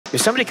If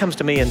somebody comes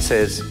to me and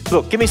says,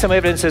 look, give me some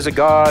evidence there's a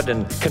God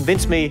and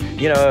convince me,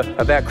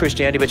 about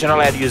Christianity, but you're not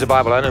allowed to use the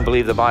Bible, I don't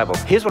believe the Bible.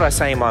 Here's what I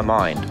say in my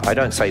mind. I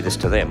don't say this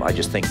to them, I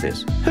just think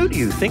this. Who do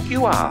you think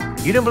you are?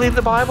 You don't believe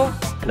the Bible?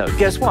 No,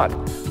 guess what?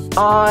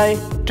 I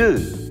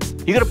do.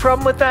 You got a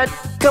problem with that?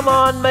 Come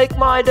on, make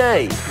my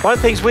day. One of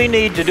the things we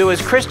need to do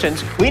as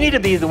Christians, we need to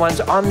be the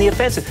ones on the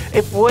offensive.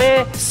 If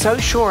we're so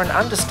sure and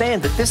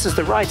understand that this is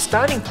the right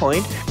starting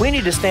point, we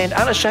need to stand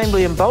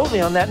unashamedly and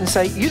boldly on that and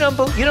say, you don't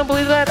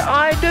believe that?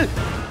 I do.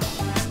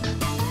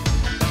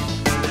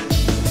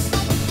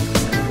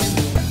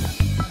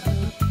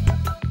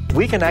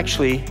 We can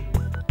actually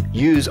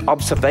use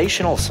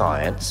observational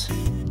science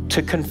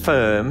to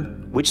confirm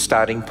which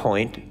starting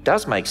point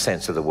does make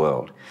sense of the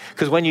world.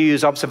 Because when you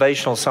use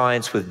observational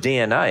science with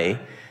DNA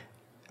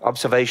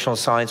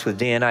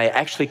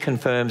actually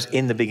confirms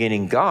in the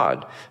beginning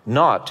God,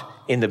 not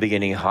in the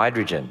beginning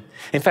hydrogen.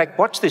 In fact,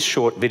 watch this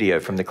short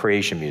video from the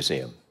Creation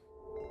Museum.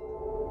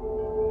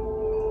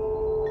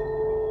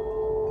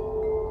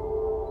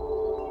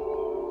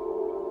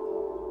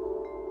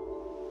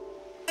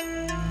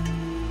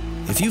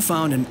 If you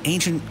found an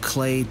ancient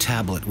clay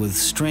tablet with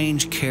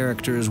strange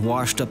characters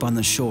washed up on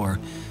the shore,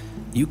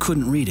 you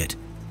couldn't read it,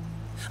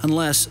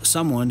 unless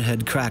someone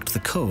had cracked the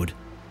code.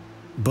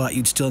 But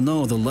you'd still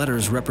know the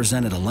letters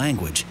represented a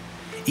language,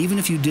 even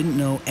if you didn't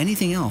know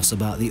anything else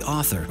about the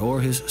author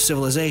or his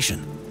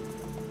civilization.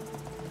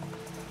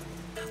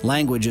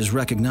 Language is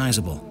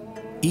recognizable,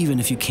 even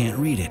if you can't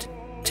read it.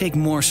 Take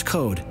Morse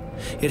code.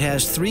 It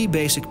has 3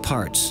 basic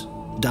parts: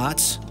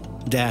 dots,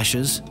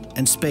 dashes,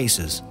 and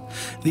spaces.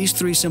 These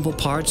 3 simple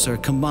parts are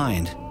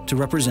combined to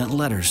represent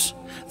letters.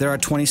 There are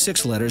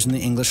 26 letters in the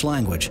English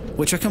language,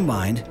 which are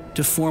combined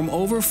to form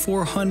over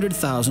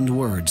 400,000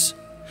 words.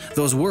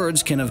 Those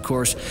words can, of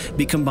course,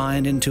 be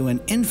combined into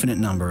an infinite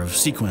number of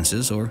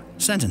sequences or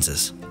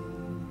sentences.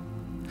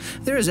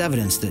 There is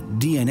evidence that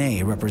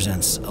DNA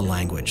represents a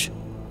language.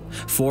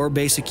 4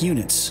 basic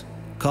units,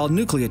 called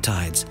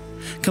nucleotides,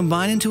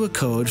 combine into a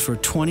code for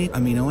 20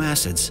 amino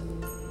acids.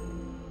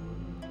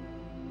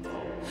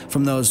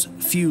 From those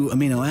few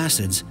amino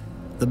acids,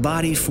 the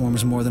body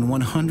forms more than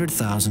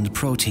 100,000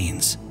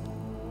 proteins.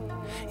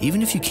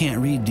 Even if you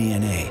can't read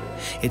DNA,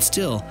 it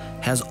still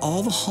has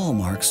all the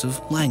hallmarks of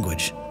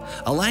language,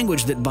 a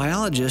language that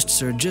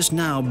biologists are just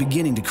now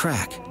beginning to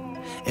crack.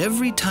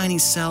 Every tiny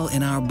cell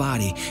in our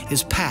body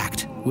is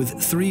packed with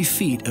 3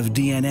 feet of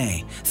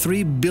DNA,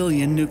 3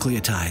 billion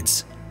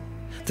nucleotides.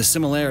 The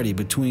similarity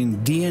between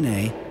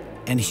DNA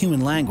and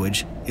human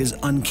language is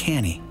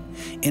uncanny.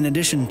 In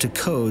addition to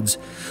codes,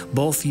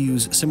 both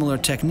use similar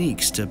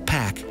techniques to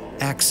pack,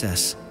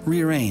 access,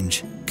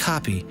 rearrange,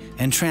 copy,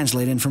 and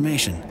translate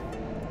information.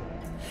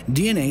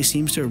 DNA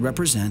seems to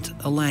represent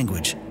a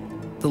language,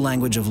 the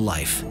language of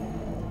life.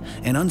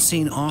 An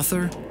unseen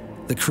author,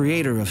 the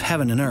creator of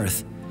heaven and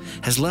earth,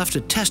 has left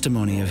a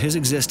testimony of his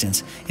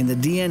existence in the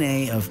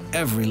DNA of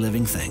every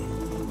living thing.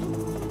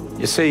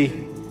 You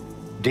see,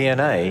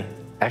 DNA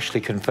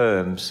actually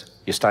confirms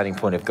your starting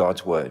point of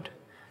God's word.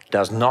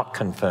 Does not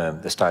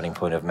confirm the starting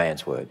point of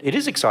man's word. It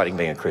is exciting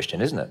being a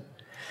Christian, isn't it?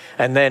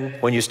 And then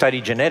when you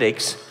study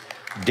genetics,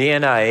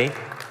 DNA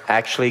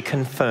actually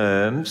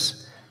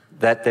confirms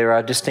that there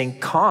are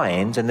distinct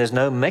kinds and there's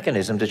no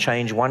mechanism to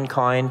change one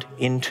kind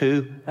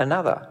into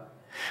another.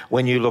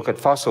 When you look at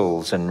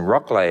fossils and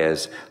rock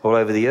layers all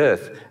over the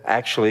earth,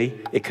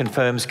 actually it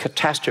confirms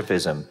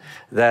catastrophism,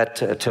 that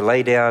to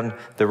lay down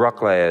the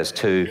rock layers,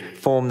 to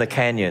form the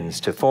canyons,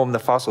 to form the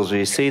fossils where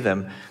you see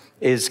them,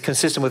 is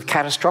consistent with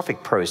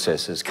catastrophic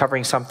processes,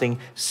 covering something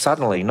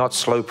suddenly, not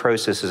slow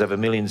processes over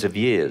millions of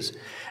years.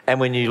 And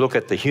when you look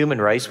at the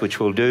human race, which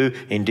we'll do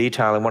in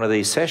detail in one of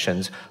these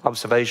sessions,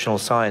 observational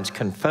science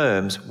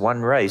confirms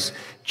one race,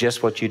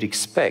 just what you'd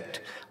expect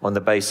on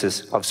the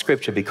basis of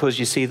Scripture, because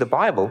you see the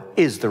Bible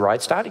is the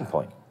right starting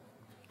point.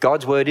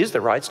 God's word is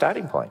the right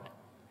starting point.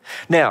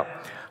 Now,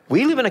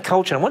 we live in a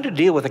culture, and I want to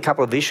deal with a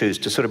couple of issues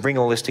to sort of bring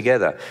all this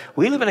together.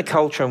 We live in a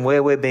culture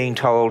where we're being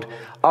told,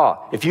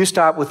 if you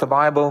start with the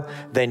Bible,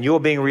 then you're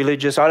being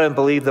religious. I don't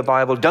believe the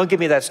Bible. Don't give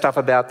me that stuff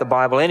about the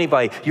Bible.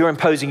 Anyway, you're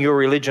imposing your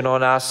religion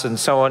on us and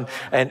so on.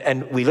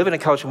 And we live in a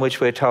culture in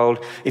which we're told,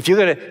 if you're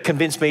going to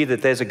convince me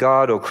that there's a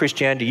God or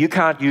Christianity, you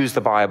can't use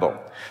the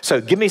Bible.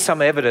 So give me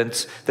some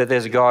evidence that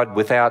there's a God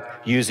without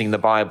using the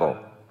Bible.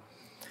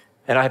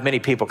 And I have many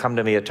people come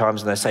to me at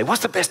times and they say,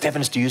 what's the best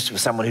evidence to use for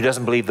someone who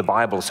doesn't believe the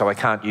Bible, so I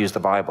can't use the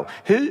Bible?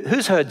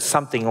 Who's heard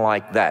something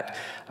like that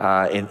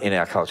in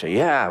our culture?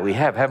 Yeah, we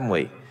have, haven't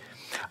we?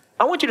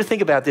 I want you to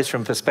think about this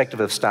from the perspective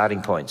of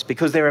starting points,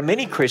 because there are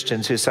many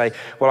Christians who say,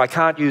 well, I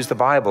can't use the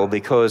Bible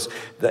because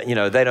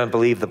they don't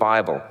believe the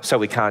Bible, so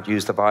we can't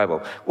use the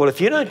Bible. Well, if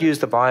you don't use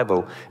the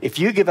Bible, if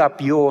you give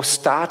up your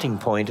starting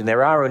point, and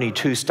there are only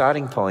 2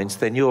 starting points,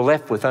 then you're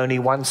left with only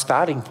one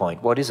starting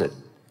point. What is it?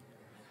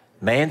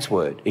 Man's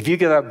word. If you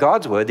give up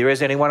God's word, there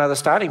is only one other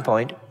starting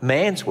point,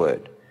 man's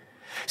word.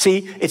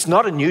 See, it's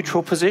not a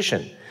neutral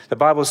position. The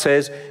Bible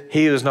says,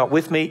 he who is not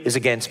with me is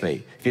against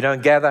me. If you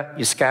don't gather,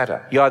 you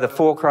scatter. You're either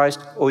for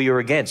Christ or you're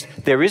against.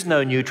 There is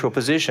no neutral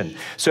position.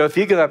 So if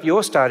you give up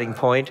your starting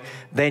point,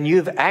 then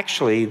you've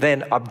actually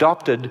then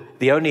adopted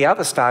the only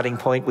other starting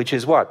point, which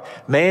is what?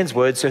 Man's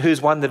word. So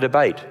who's won the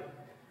debate?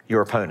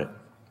 Your opponent.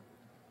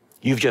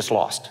 You've just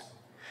lost.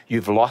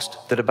 You've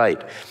lost the debate.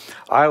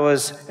 I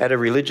was at a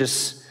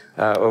religious,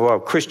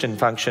 Christian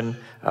function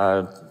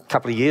a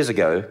couple of years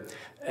ago,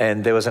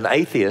 and there was an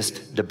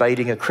atheist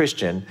debating a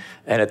Christian,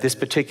 and at this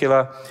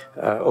particular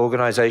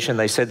organization,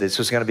 they said this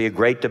was going to be a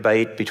great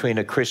debate between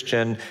a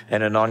Christian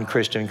and a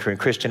non-Christian,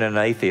 Christian and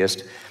an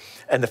atheist.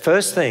 And the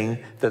first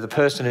thing that the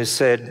person who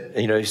said,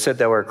 who said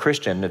they were a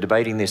Christian,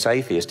 debating this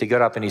atheist, he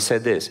got up and he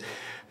said this: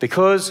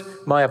 because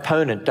my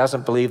opponent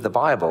doesn't believe the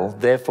Bible,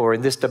 therefore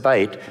in this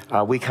debate,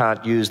 we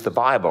can't use the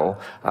Bible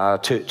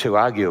to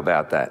argue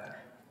about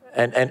that.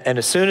 And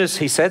as soon as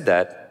he said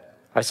that,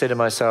 I said to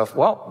myself,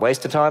 well,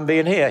 waste of time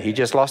being here. He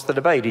just lost the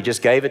debate. He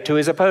just gave it to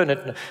his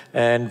opponent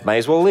and may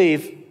as well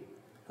leave.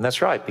 And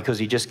that's right, because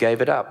he just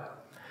gave it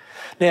up.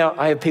 Now,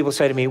 I have people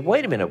say to me,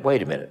 wait a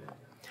minute.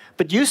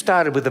 But you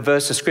started with a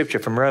verse of scripture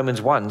from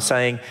Romans 1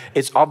 saying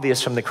it's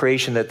obvious from the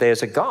creation that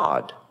there's a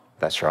God.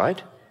 That's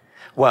right.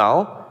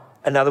 Well,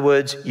 in other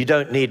words, you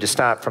don't need to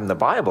start from the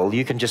Bible.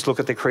 You can just look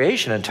at the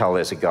creation and tell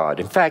there's a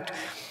God. In fact,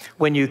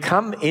 when you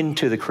come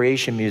into the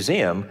Creation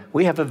Museum,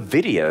 we have a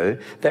video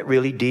that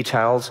really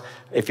details,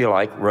 if you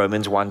like,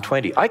 Romans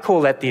 1:20. I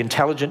call that the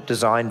intelligent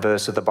design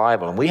verse of the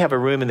Bible. And we have a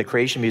room in the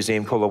Creation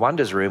Museum called the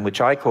Wonders Room,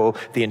 which I call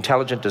the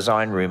intelligent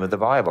design room of the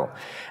Bible.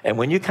 And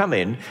when you come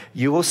in,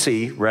 you will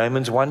see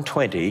Romans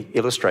 1:20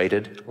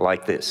 illustrated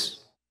like this.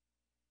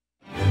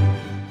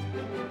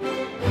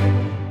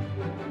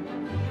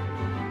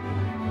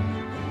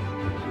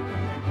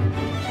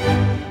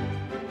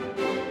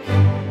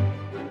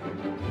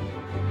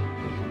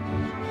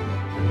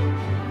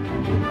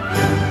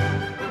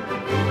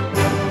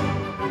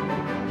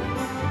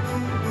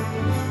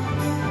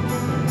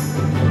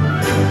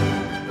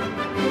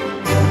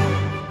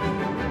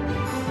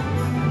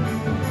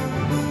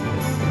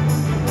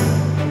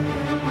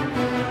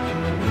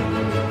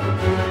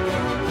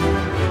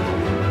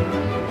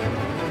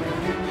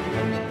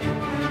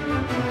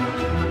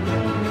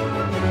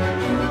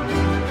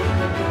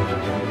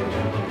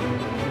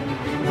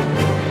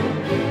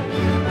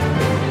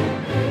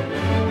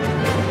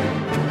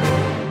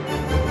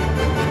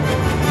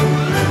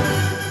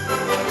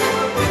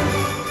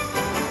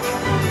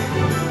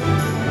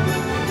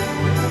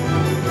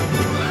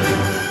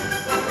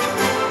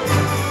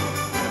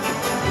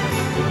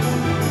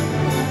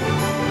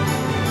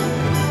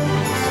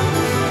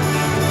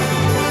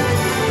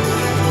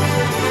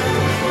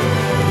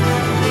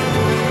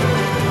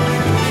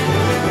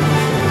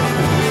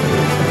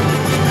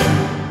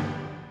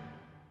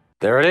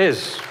 There it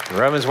is,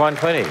 Romans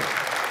 1:20.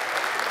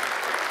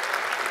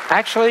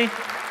 Actually,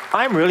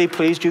 I'm really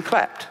pleased you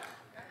clapped.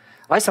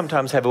 I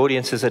sometimes have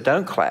audiences that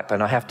don't clap,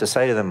 and I have to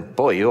say to them,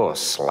 boy, you're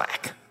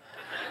slack.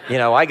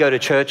 I go to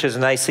churches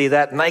and they see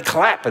that and they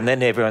clap, and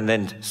then everyone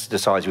then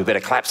decides we better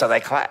clap, so they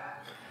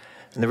clap.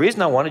 And the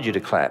reason I wanted you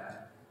to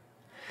clap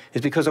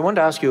is because I wanted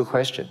to ask you a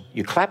question.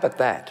 You clap at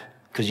that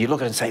because you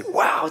look at it and say,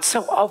 wow, it's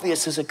so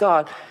obvious there's a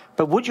God,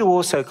 but would you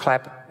also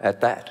clap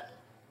at that?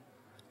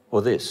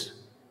 Or this?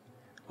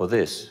 Or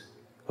this,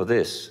 or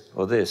this,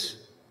 or this,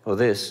 or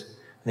this?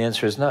 And the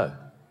answer is no.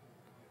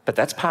 But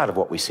that's part of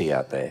what we see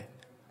out there.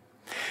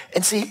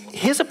 And see,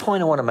 here's a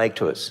point I want to make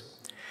to us.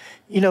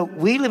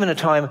 We live in a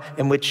time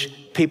in which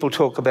people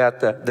talk about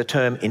the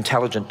term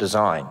intelligent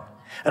design.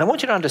 And I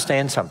want you to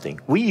understand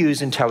something. We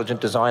use intelligent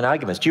design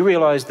arguments. Do you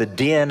realize the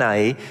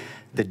DNA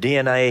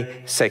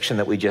section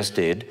that we just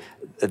did,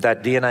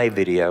 that DNA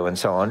video and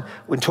so on,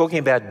 when talking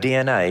about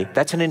DNA,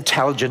 that's an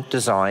intelligent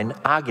design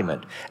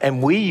argument.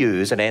 And we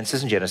use, at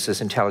Answers in Genesis,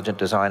 intelligent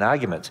design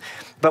arguments.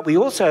 But we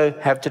also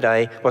have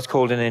today what's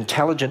called an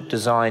intelligent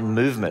design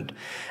movement.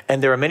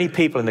 And there are many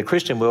people in the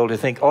Christian world who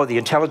think, oh, the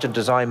intelligent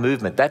design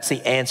movement, that's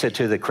the answer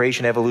to the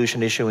creation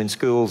evolution issue in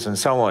schools and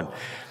so on.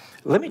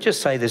 Let me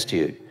just say this to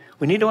you.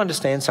 We need to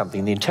understand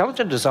something. The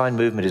intelligent design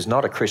movement is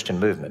not a Christian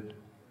movement.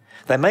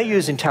 They may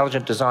use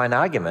intelligent design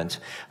arguments,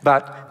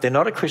 but they're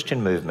not a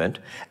Christian movement.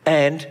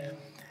 And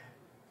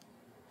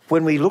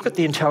when we look at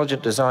the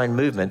intelligent design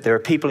movement, there are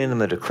people in them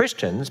that are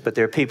Christians, but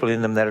there are people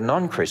in them that are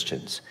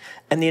non-Christians.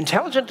 And the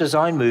intelligent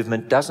design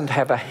movement doesn't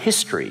have a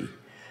history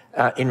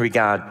in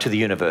regard to the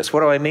universe. What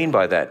do I mean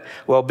by that?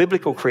 Well,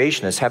 biblical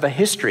creationists have a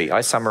history.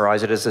 I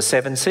summarize it as the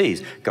 7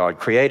 C's. God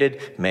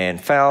created, man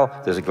fell,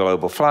 there's a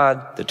global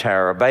flood, the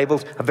Tower of Babel,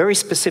 a very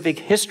specific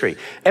history.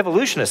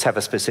 Evolutionists have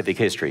a specific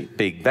history.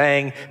 Big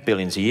Bang,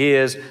 billions of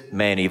years,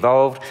 man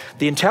evolved.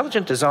 The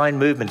intelligent design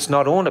movement's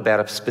not all about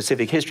a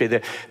specific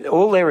history.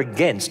 All they're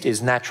against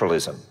is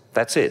naturalism.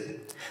 That's it.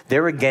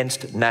 They're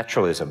against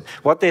naturalism.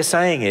 What they're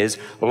saying is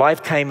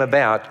life came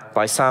about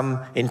by some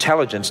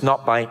intelligence,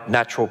 not by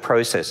natural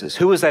processes.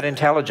 Who is that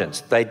intelligence?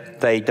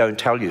 They don't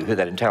tell you who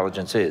that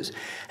intelligence is.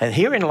 And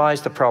herein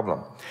lies the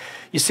problem.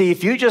 You see,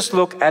 if you just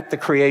look at the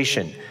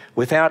creation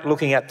without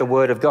looking at the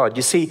Word of God,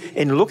 you see,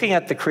 in looking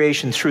at the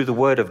creation through the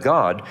Word of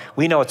God,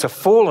 we know it's a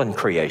fallen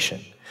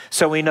creation.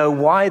 So we know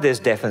why there's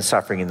death and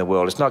suffering in the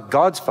world. It's not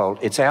God's fault,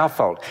 it's our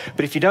fault.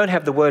 But if you don't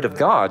have the Word of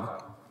God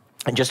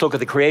and just look at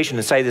the creation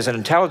and say there's an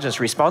intelligence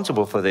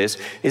responsible for this,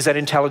 is that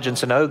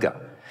intelligence an ogre?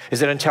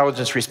 Is that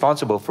intelligence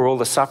responsible for all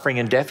the suffering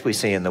and death we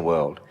see in the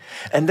world?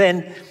 And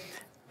then,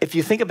 if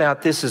you think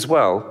about this as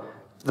well,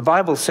 the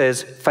Bible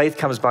says faith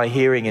comes by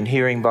hearing and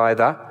hearing by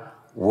the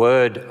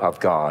Word of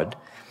God.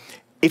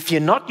 If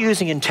you're not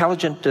using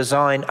intelligent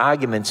design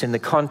arguments in the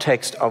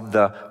context of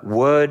the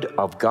Word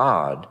of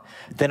God,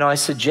 then I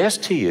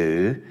suggest to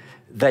you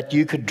that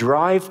you could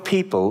drive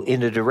people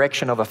in the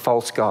direction of a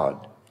false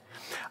God.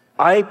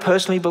 I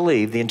personally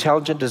believe the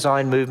intelligent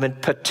design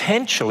movement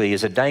potentially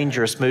is a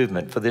dangerous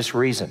movement for this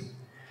reason.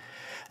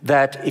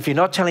 That if you're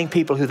not telling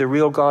people who the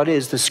real God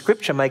is, the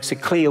Scripture makes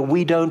it clear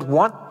we don't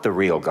want the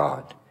real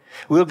God.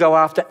 We'll go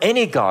after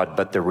any God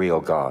but the real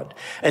God.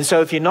 And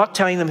so if you're not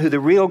telling them who the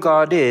real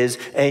God is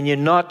and you're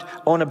not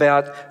on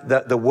about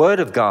the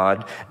Word of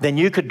God, then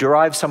you could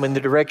drive someone in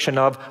the direction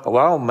of,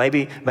 well,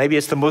 maybe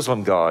it's the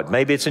Muslim God,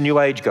 maybe it's a New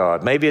Age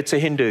God, maybe it's a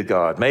Hindu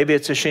God, maybe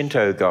it's a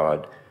Shinto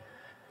God.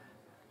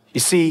 You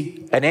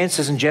see, at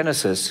Answers in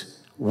Genesis,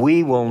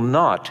 we will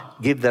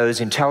not give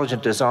those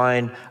intelligent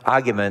design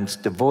arguments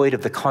devoid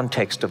of the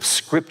context of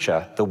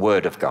Scripture, the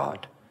Word of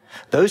God.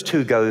 Those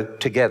two go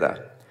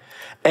together.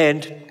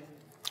 And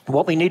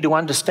what we need to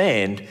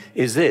understand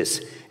is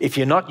this. If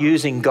you're not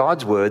using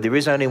God's Word, there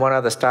is only one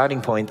other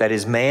starting point, that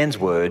is man's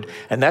word,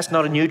 and that's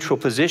not a neutral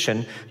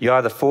position. You're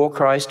either for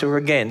Christ or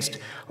against,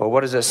 or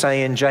what does it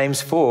say in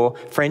James 4?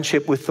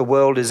 Friendship with the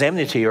world is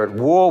enmity, or at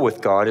war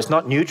with God. It's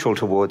not neutral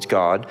towards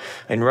God.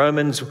 In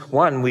Romans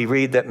 1, we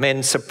read that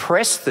men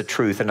suppress the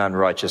truth and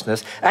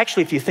unrighteousness.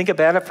 Actually, if you think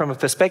about it from a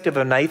perspective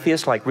of an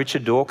atheist like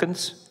Richard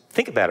Dawkins,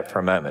 think about it for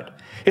a moment.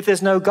 If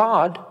there's no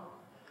God,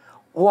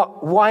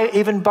 why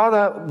even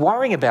bother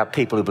worrying about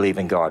people who believe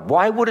in God?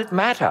 Why would it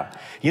matter?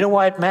 You know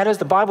why it matters?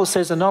 The Bible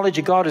says the knowledge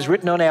of God is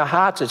written on our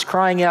hearts. It's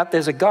crying out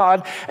there's a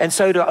God. And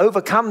so to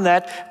overcome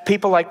that,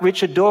 people like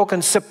Richard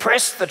Dawkins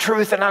suppress the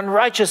truth and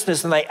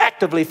unrighteousness, and they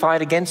actively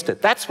fight against it.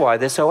 That's why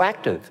they're so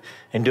active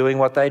in doing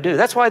what they do.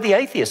 That's why the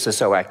atheists are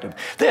so active.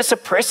 They're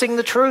suppressing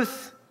the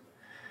truth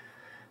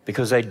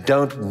because they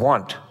don't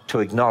want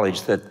to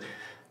acknowledge that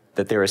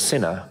they're a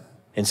sinner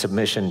in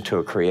submission to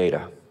a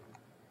creator.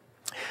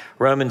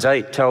 Romans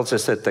 8 tells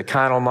us that the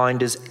carnal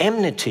mind is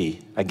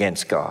enmity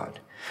against God.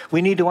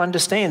 We need to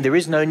understand there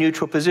is no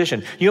neutral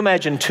position. You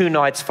imagine two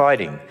knights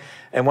fighting,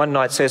 and one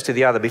knight says to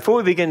the other, before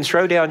we begin,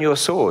 throw down your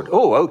sword.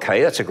 Oh,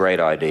 okay, that's a great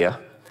idea.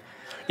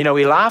 You know,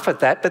 we laugh at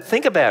that, but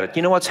think about it.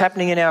 You know what's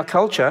happening in our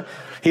culture?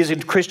 Here's a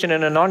Christian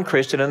and a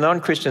non-Christian, and the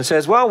non-Christian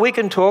says, well, we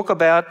can talk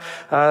about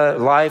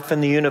life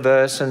and the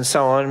universe and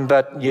so on,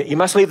 but you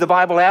must leave the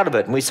Bible out of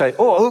it. And we say,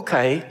 oh,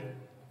 okay.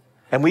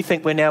 And we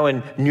think we're now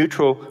in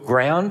neutral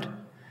ground.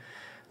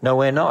 No,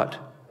 we're not.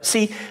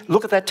 See,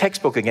 look at that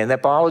textbook again,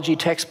 that biology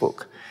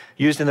textbook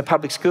used in the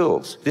public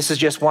schools. This is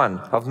just one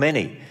of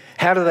many.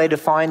 How do they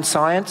define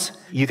science?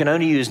 You can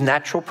only use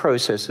natural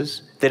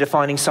processes. They're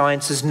defining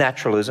science as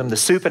naturalism. The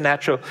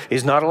supernatural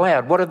is not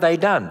allowed. What have they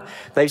done?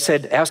 They've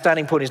said our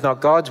starting point is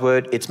not God's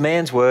word, it's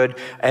man's word,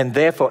 and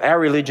therefore our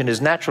religion is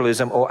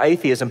naturalism or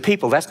atheism.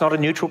 People, that's not a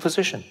neutral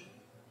position.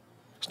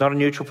 It's not a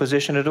neutral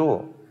position at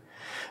all.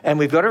 And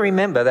we've got to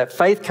remember that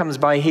faith comes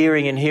by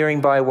hearing, and hearing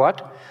by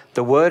what?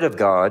 The Word of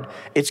God.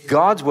 It's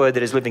God's Word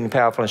that is living and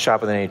powerful and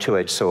sharper than any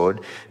two-edged sword.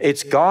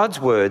 It's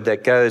God's Word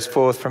that goes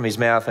forth from his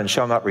mouth and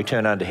shall not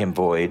return unto him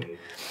void.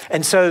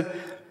 And so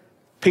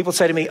people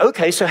say to me,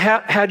 okay, so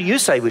how do you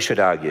say we should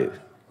argue?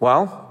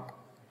 Well,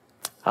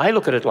 I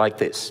look at it like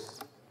this.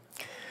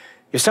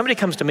 If somebody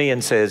comes to me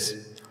and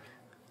says,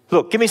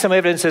 look, give me some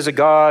evidence there's a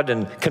God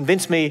and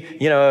convince me,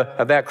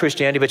 about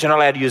Christianity, but you're not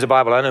allowed to use the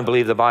Bible. I don't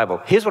believe the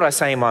Bible. Here's what I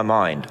say in my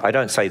mind. I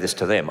don't say this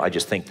to them. I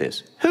just think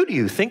this. Who do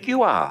you think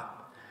you are?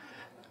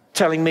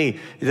 Telling me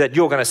that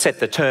you're going to set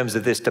the terms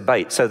of this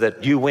debate so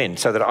that you win,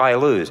 so that I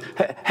lose.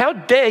 How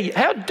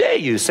dare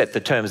you set the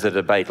terms of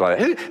the debate like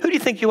that? Who do you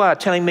think you are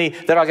telling me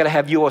that I've got to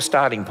have your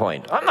starting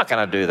point? I'm not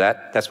going to do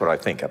that. That's what I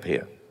think up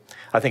here.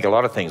 I think a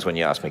lot of things when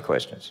you ask me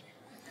questions.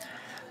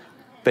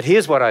 But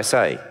here's what I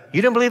say.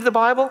 You don't believe the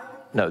Bible?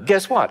 No.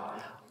 Guess what?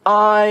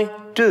 I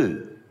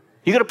do.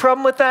 You got a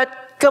problem with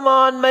that? Come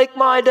on, make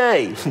my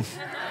day.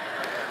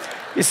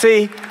 You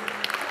see,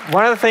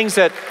 one of the things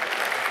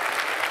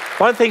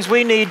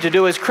we need to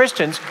do as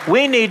Christians,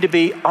 we need to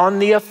be on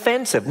the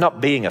offensive,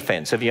 not being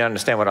offensive, you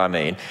understand what I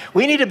mean.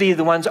 We need to be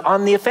the ones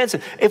on the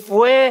offensive. If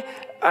we're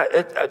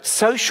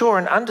so sure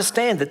and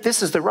understand that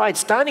this is the right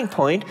starting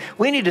point,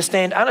 we need to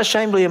stand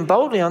unashamedly and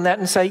boldly on that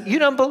and say, you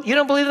don't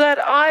believe that?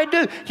 I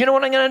do. You know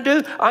what I'm going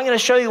to do? I'm going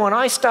to show you when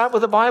I start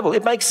with the Bible,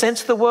 it makes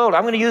sense to the world.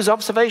 I'm going to use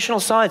observational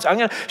science. I'm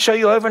going to show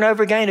you over and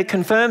over again. It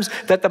confirms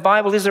that the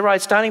Bible is the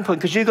right starting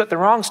point, because you got the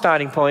wrong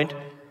starting point,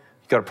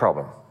 you've got a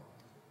problem.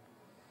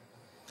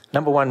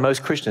 Number one,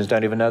 most Christians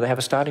don't even know they have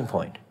a starting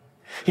point.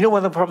 You know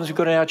one of the problems we've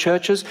got in our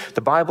churches?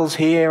 The Bible's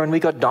here, and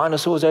we've got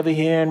dinosaurs over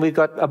here, and we've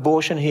got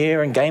abortion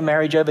here, and gay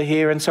marriage over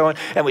here, and so on.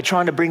 And we're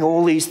trying to bring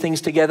all these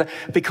things together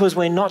because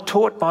we're not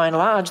taught, by and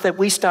large, that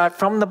we start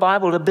from the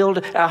Bible to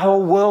build our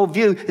whole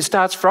worldview. It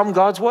starts from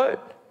God's Word.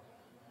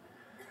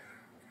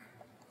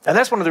 And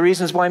that's one of the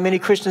reasons why many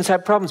Christians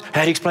have problems.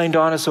 How do you explain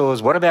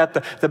dinosaurs? What about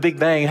the Big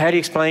Bang? How do you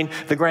explain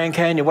the Grand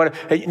Canyon?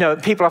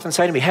 People often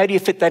say to me, how do you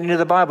fit that into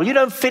the Bible? You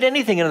don't fit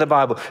anything into the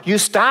Bible. You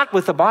start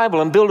with the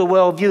Bible and build a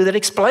worldview that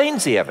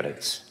explains the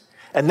evidence.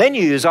 And then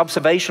you use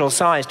observational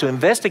science to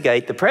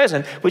investigate the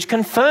present, which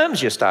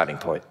confirms your starting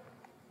point.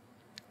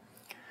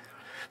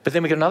 But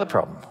then we've got another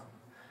problem.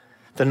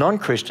 The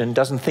non-Christian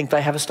doesn't think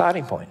they have a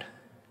starting point.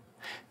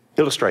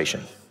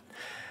 Illustration.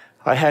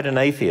 I had an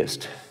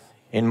atheist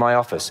in my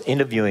office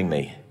interviewing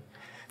me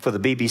for the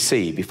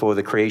BBC before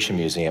the Creation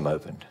Museum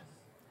opened.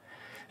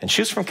 And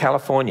she was from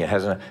California,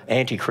 has an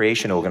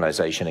anti-creation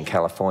organization in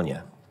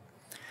California.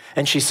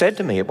 And she said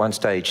to me at one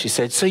stage, she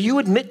said, so you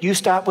admit you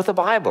start with the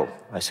Bible?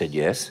 I said,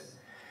 yes.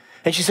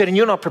 And she said, and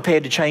you're not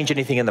prepared to change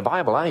anything in the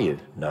Bible, are you?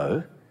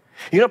 No.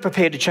 You're not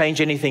prepared to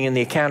change anything in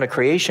the account of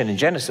creation in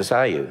Genesis,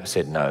 are you? I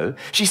said, no.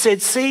 She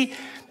said, see,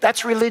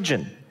 that's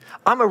religion.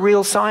 I'm a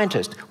real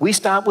scientist. We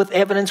start with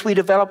evidence, we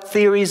develop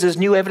theories. As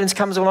new evidence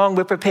comes along,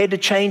 we're prepared to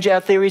change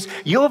our theories.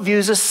 Your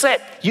views are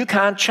set. You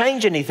can't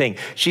change anything.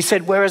 She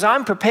said, whereas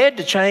I'm prepared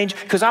to change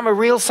because I'm a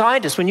real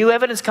scientist. When new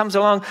evidence comes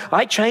along,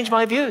 I change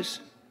my views,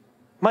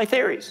 my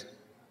theories.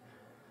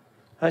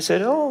 I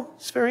said, oh,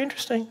 it's very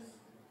interesting.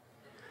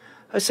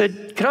 I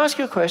said, can I ask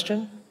you a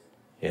question?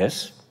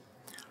 Yes.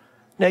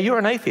 Now, you're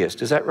an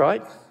atheist, is that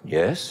right?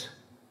 Yes.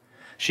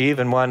 She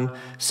even won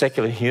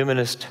Secular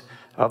Humanist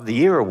of the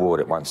Year award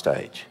at one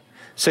stage.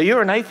 So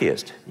you're an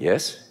atheist?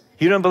 Yes.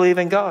 You don't believe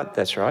in God?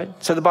 That's right.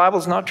 So the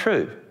Bible's not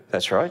true?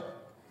 That's right.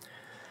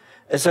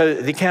 And so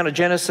the account of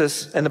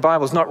Genesis and the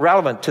Bible's not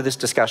relevant to this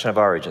discussion of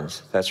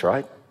origins? That's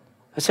right.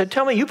 I said,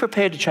 tell me, are you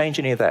prepared to change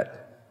any of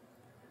that?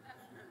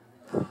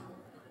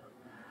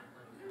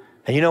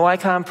 And you know, I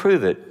can't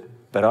prove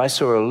it, but I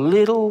saw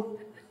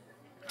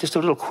just a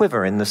little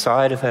quiver in the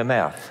side of her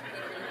mouth.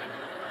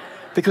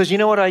 Because you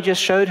know what I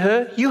just showed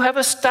her? You have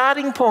a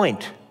starting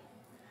point.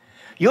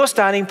 Your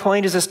starting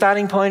point is a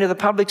starting point of the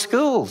public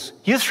schools.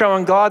 You're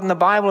throwing God and the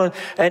Bible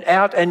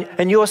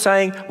and you're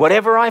saying,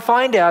 whatever I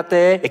find out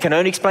there, it can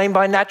only explain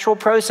by natural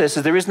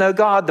processes. There is no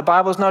God. The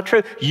Bible's not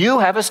true. You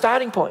have a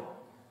starting point.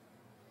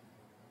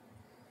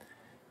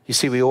 You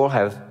see, we all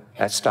have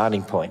that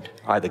starting point,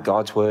 either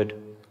God's Word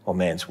or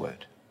man's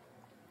Word.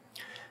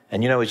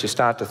 And you know, as you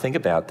start to think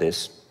about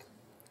this,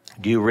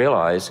 do you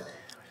realize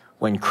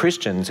when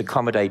Christians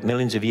accommodate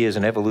millions of years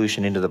in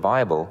evolution into the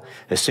Bible,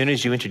 as soon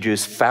as you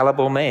introduce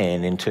fallible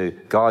man into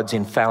God's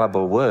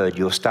infallible word,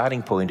 your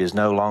starting point is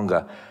no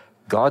longer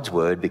God's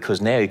word, because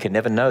now you can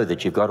never know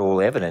that you've got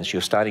all evidence.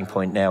 Your starting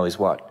point now is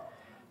what?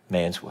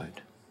 Man's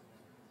word.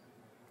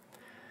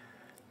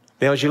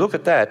 Now, as you look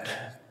at that,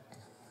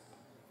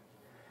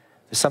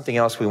 there's something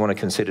else we want to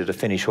consider to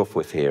finish off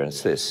with here, and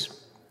it's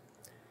this.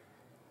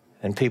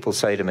 And people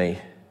say to me,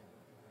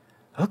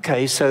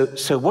 okay, so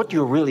what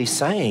you're really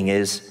saying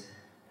is,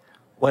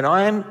 when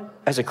I'm,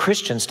 as a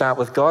Christian, start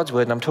with God's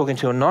word, and I'm talking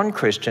to a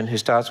non-Christian who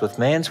starts with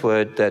man's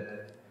word,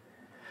 that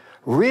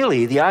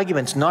really the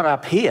argument's not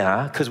up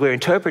here because we're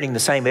interpreting the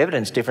same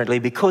evidence differently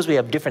because we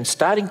have different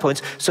starting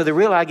points, so the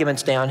real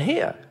argument's down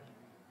here.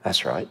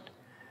 That's right.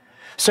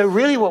 So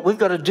really what we've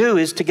got to do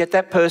is to get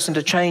that person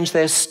to change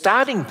their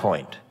starting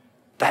point.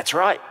 That's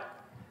right.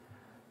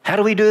 How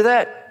do we do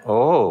that?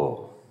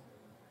 Oh,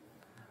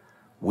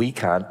 we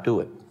can't do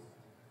it.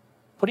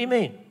 What do you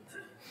mean?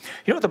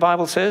 You know what the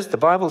Bible says? The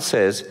Bible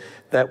says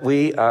that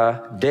we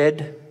are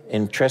dead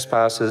in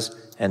trespasses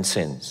and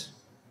sins.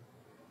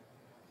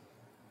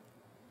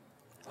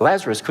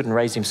 Lazarus couldn't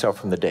raise himself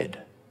from the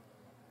dead.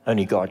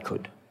 Only God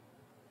could.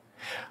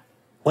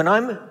 When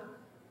I'm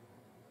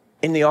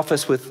in the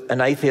office with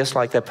an atheist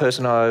like that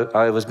person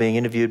I was being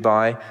interviewed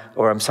by,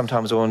 or I'm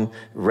sometimes on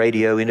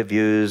radio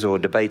interviews or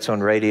debates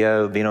on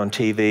radio, been on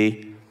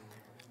TV,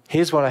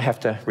 here's what I have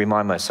to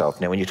remind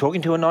myself. Now, when you're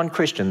talking to a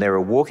non-Christian, they're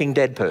a walking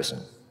dead person.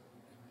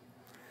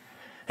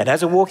 And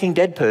as a walking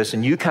dead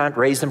person, you can't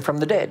raise them from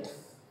the dead.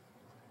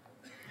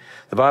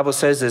 The Bible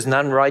says there's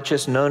none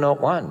righteous, no, not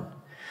one.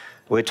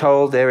 We're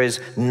told there is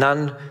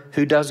none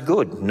who does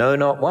good, no,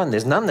 not one.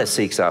 There's none that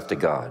seeks after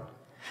God.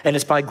 And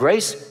it's by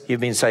grace you've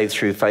been saved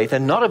through faith,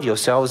 and not of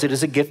yourselves. It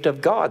is a gift of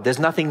God. There's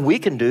nothing we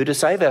can do to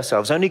save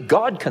ourselves. Only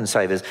God can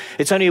save us.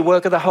 It's only a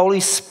work of the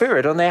Holy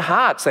Spirit on their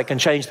hearts that can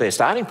change their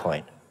starting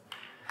point.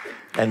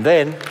 But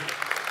then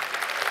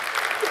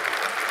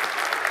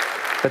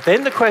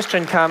the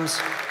question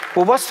comes,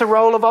 well, what's the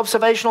role of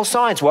observational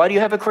science? Why do you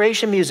have a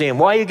creation museum?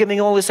 Why are you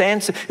giving all these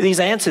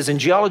answers in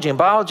geology and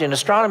biology and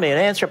astronomy and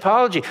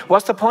anthropology?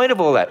 What's the point of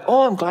all that?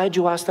 Oh, I'm glad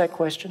you asked that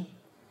question.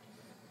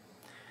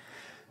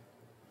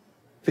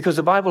 Because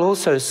the Bible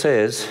also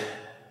says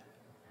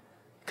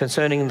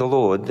concerning the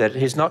Lord that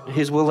it is not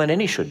his will that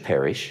any should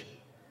perish,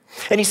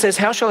 And he says,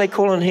 how shall they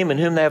call on him in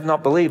whom they have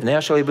not believed? And how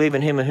shall they believe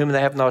in him in whom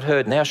they have not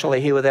heard? And how shall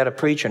they hear without a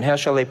preacher? And how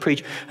shall they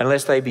preach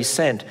unless they be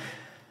sent?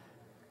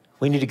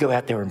 We need to go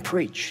out there and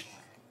preach.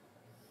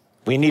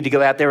 We need to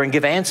go out there and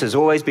give answers.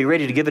 Always be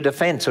ready to give a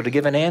defense or to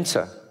give an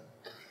answer.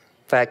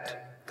 In fact,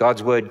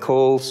 God's word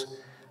calls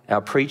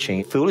our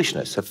preaching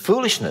foolishness, a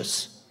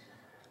foolishness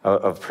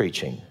of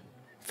preaching.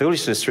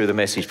 Foolishness through the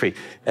message preached.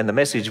 And the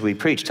message we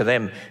preach to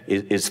them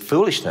is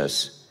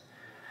foolishness.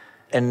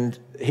 And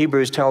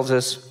Hebrews tells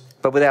us,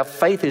 but without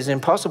faith it is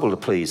impossible to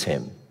please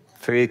him.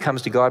 For he who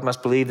comes to God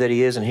must believe that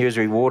he is, and he is a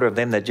rewarder of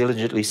them that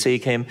diligently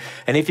seek him.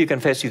 And if you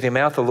confess with your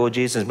mouth the Lord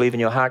Jesus and believe in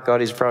your heart God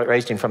has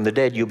raised him from the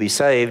dead, you'll be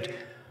saved.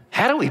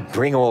 How do we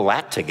bring all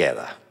that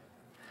together?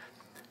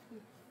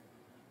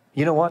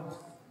 You know what?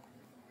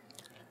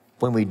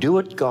 When we do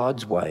it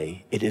God's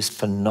way, it is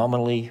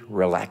phenomenally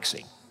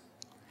relaxing.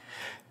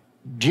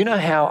 Do you know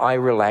how I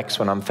relax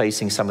when I'm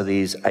facing some of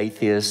these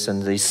atheists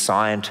and these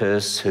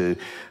scientists who,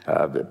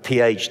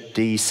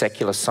 PhD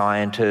secular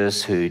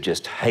scientists who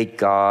just hate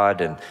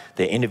God, and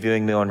they're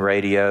interviewing me on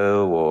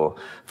radio or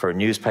for a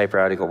newspaper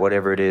article,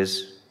 whatever it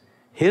is?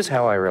 Here's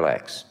how I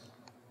relax.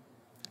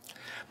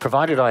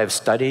 Provided I have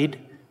studied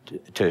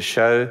to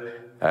show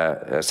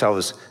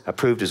ourselves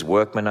approved as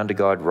workmen under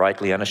God,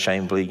 rightly,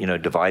 unashamedly,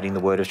 dividing the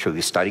word of truth.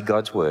 We study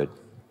God's word.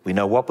 We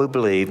know what we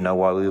believe, know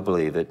why we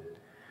believe it.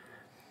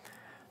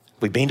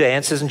 We've been to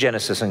Answers in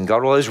Genesis and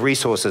got all those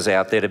resources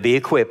out there to be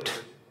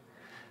equipped.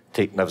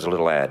 That was a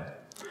little ad.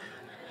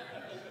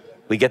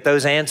 We get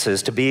those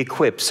answers to be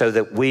equipped so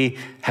that we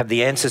have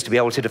the answers to be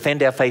able to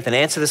defend our faith and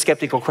answer the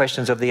skeptical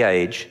questions of the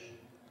age.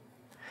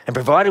 And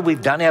provided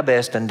we've done our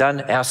best and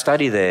done our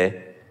study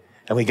there,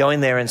 and we go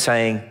in there and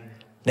saying,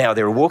 now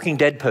they're a walking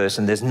dead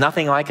person, there's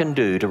nothing I can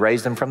do to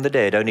raise them from the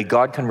dead, only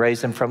God can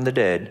raise them from the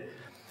dead.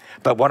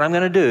 But what I'm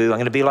going to do, I'm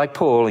going to be like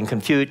Paul and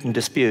confute and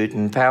dispute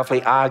and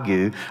powerfully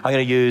argue. I'm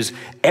going to use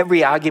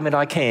every argument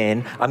I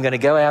can. I'm going to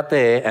go out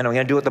there and I'm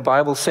going to do what the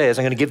Bible says.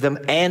 I'm going to give them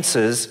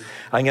answers.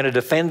 I'm going to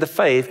defend the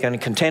faith, going to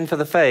contend for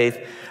the faith.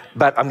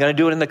 But I'm going to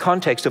do it in the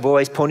context of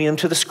always pointing them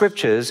to the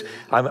scriptures.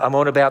 I'm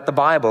on about the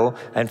Bible,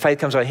 and faith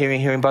comes by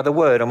hearing, hearing by the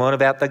word. I'm on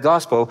about the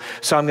gospel.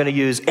 So I'm going to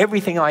use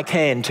everything I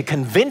can to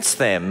convince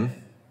them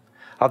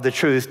of the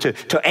truth,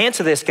 to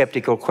answer their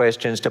skeptical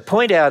questions, to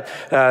point out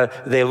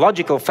their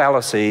logical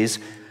fallacies,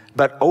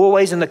 but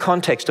always in the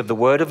context of the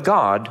Word of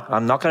God.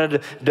 I'm not going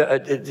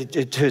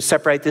to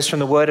separate this from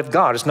the Word of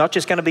God. It's not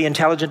just going to be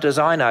intelligent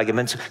design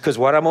arguments, because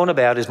what I'm on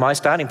about is my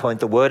starting point,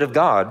 the Word of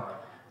God.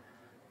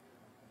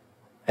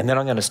 And then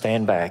I'm going to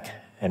stand back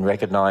and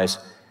recognize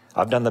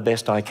I've done the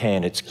best I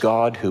can. It's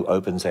God who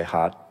opens their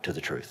heart to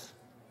the truth.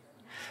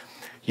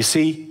 You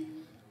see,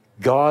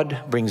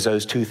 God brings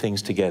those two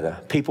things together.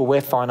 People, we're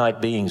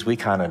finite beings. We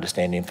can't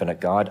understand infinite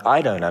God.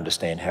 I don't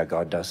understand how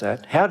God does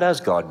that. How does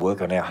God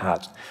work on our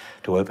hearts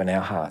to open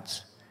our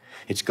hearts?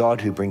 It's God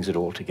who brings it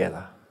all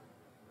together.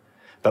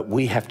 But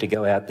we have to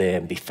go out there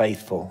and be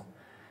faithful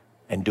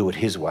and do it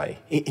his way.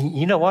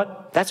 You know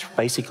what? That's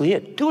basically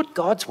it. Do it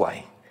God's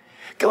way.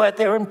 Go out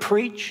there and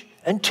preach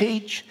and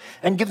teach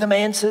and give them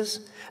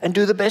answers and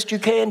do the best you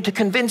can to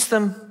convince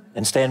them,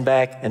 and stand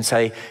back and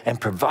say,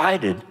 and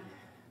provided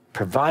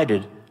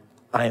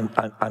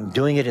I'm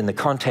doing it in the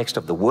context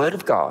of the Word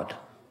of God.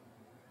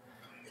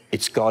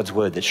 It's God's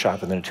Word that's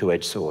sharper than a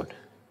two-edged sword.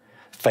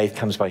 Faith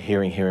comes by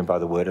hearing, hearing by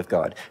the Word of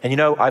God. And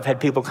I've had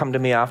people come to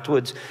me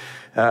afterwards,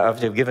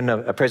 I've given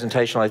a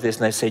presentation like this,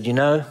 and they said,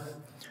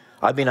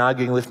 I've been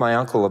arguing with my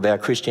uncle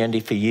about Christianity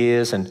for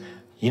years, and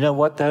you know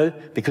what though?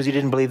 Because he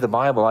didn't believe the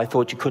Bible, I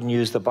thought you couldn't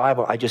use the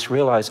Bible. I just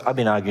realized I've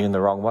been arguing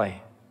the wrong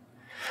way.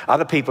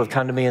 Other people have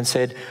come to me and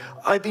said,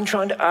 I've been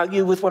trying to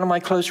argue with one of my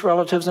close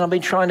relatives and I've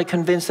been trying to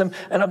convince them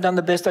and I've done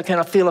the best I can.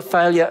 I feel a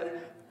failure.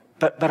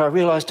 But I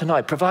realize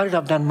tonight, provided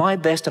I've done my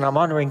best and I'm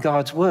honoring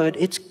God's word,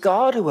 it's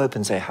God who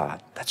opens their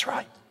heart. That's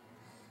right.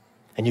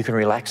 And you can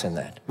relax in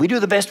that. We do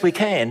the best we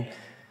can,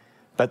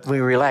 but we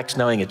relax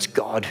knowing it's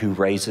God who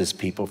raises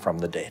people from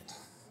the dead.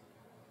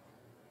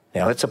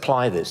 Now let's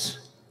apply this.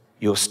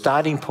 Your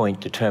starting point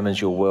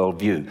determines your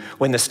worldview.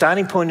 When the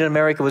starting point in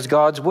America was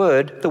God's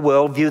word, the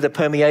worldview that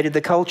permeated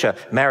the culture,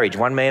 marriage,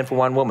 one man for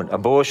one woman,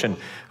 abortion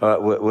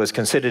was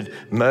considered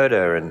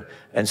murder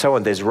and so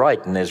on. There's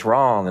right and there's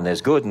wrong and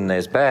there's good and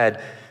there's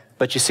bad.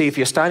 But you see, if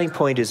your starting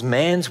point is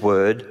man's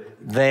word,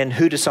 then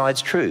who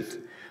decides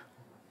truth?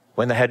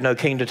 When they had no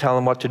king to tell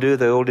them what to do,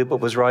 they all did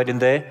what was right in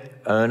their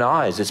own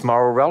eyes. It's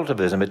moral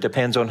relativism. It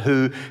depends on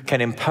who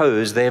can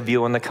impose their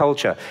view on the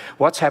culture.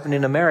 What's happened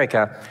in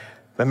America?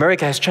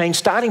 America has changed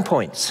starting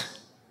points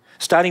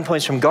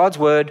from God's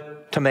word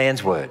to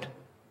man's word.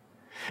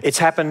 It's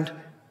happened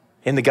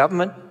in the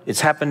government,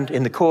 it's happened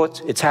in the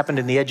courts, it's happened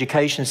in the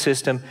education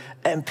system,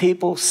 and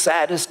people,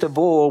 saddest of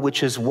all,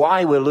 which is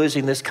why we're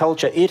losing this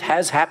culture, it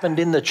has happened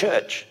in the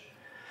church.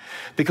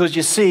 Because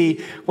you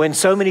see, when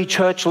so many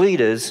church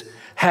leaders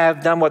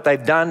have done what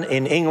they've done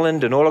in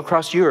England and all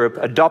across Europe,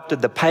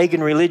 adopted the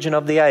pagan religion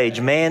of the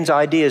age, man's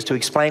ideas to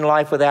explain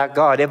life without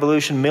God,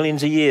 evolution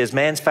millions of years,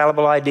 man's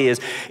fallible ideas,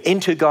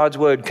 into God's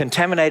word,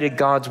 contaminated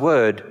God's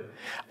word,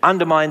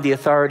 undermine the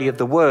authority of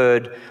the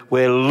Word,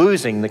 we're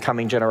losing the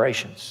coming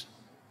generations.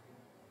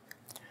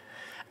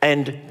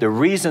 And the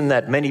reason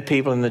that many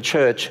people in the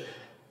church,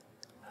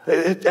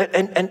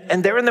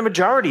 and they're in the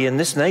majority in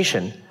this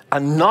nation, are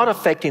not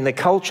affecting the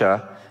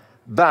culture,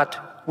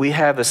 but we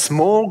have a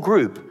small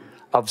group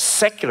of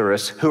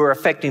secularists who are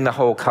affecting the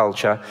whole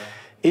culture,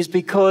 is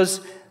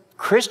because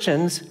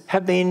Christians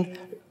have been,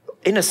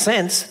 in a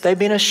sense, they've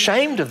been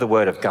ashamed of the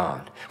Word of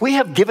God. We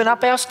have given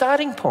up our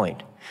starting point.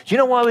 Do you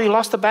know why we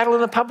lost the battle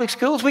in the public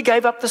schools? We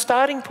gave up the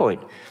starting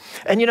point.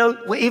 And you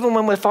know, even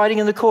when we're fighting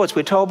in the courts,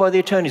 we're told by the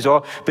attorneys,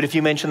 oh, but if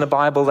you mention the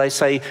Bible, they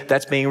say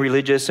that's being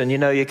religious and you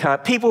know you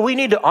can't. People, we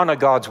need to honor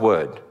God's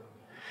Word.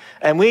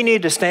 And we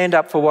need to stand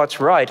up for what's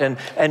right.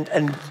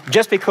 And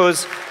just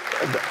because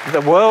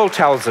the world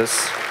tells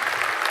us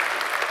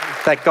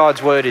that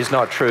God's Word is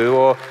not true,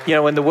 or, you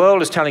know, when the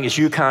world is telling us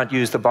you can't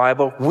use the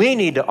Bible, we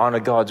need to honor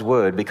God's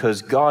Word,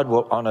 because God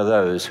will honor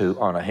those who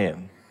honor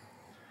Him.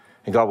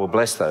 And God will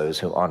bless those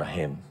who honor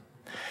Him.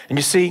 And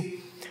you see,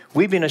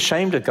 we've been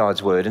ashamed of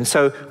God's Word. And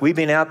so we've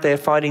been out there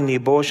fighting the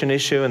abortion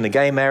issue and the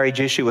gay marriage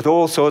issue with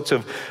all sorts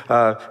of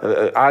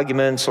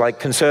arguments like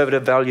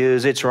conservative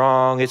values, it's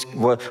wrong, it's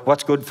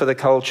what's good for the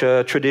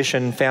culture,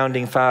 tradition,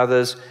 founding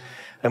fathers.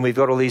 And we've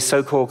got all these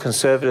so-called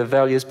conservative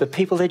values, but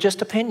people, they're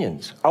just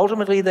opinions.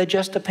 Ultimately, they're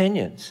just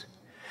opinions.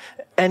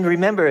 And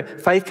remember,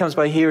 faith comes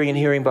by hearing and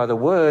hearing by the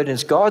Word. And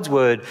it's God's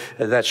Word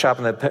that's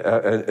sharper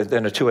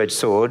than a two-edged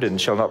sword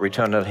and shall not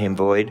return unto Him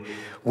void.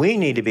 We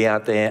need to be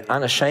out there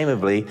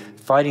unashamedly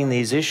fighting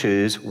these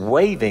issues,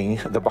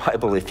 waving the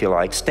Bible, if you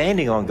like,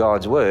 standing on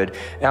God's Word,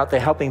 out there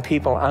helping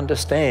people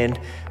understand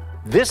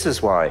this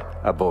is why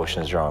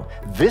abortion is wrong.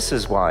 This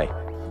is why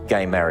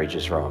gay marriage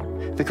is wrong.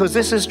 Because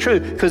this is true,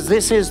 because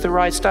this is the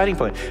right starting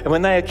point. And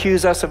when they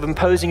accuse us of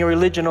imposing a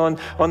religion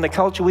on the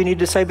culture, we need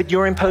to say, but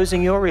you're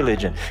imposing your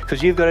religion,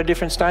 because you've got a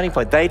different starting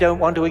point. They don't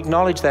want to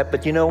acknowledge that,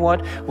 but you know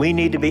what? We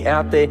need to be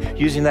out there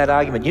using that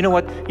argument. You know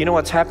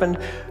what's happened?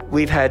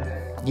 We've had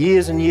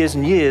years and years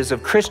and years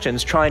of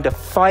Christians trying to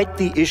fight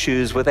the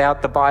issues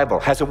without the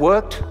Bible. Has it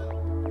worked?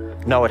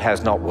 No, it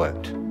has not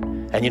worked.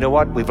 And you know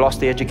what? We've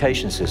lost the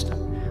education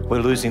system.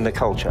 We're losing the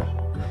culture.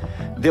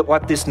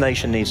 What this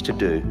nation needs to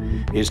do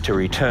is to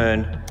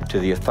return to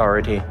the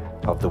authority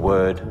of the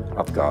Word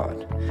of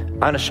God.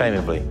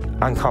 Unashamedly,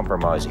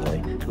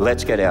 uncompromisingly,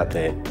 let's get out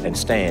there and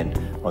stand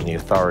on the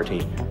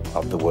authority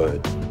of the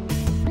Word.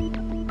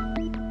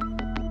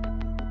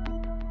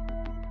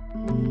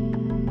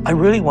 I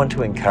really want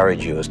to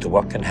encourage you as to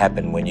what can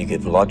happen when you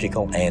give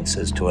logical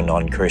answers to a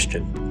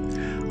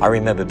non-Christian. I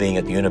remember being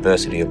at the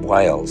University of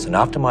Wales, and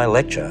after my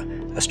lecture,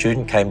 a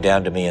student came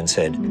down to me and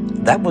said,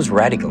 "That was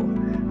radical."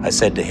 I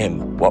said to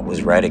him, "What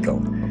was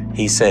radical?"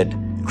 He said,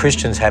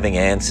 "Christians having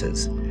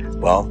answers."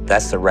 Well,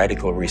 that's the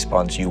radical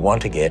response you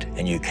want to get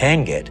and you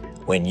can get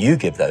when you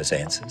give those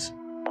answers.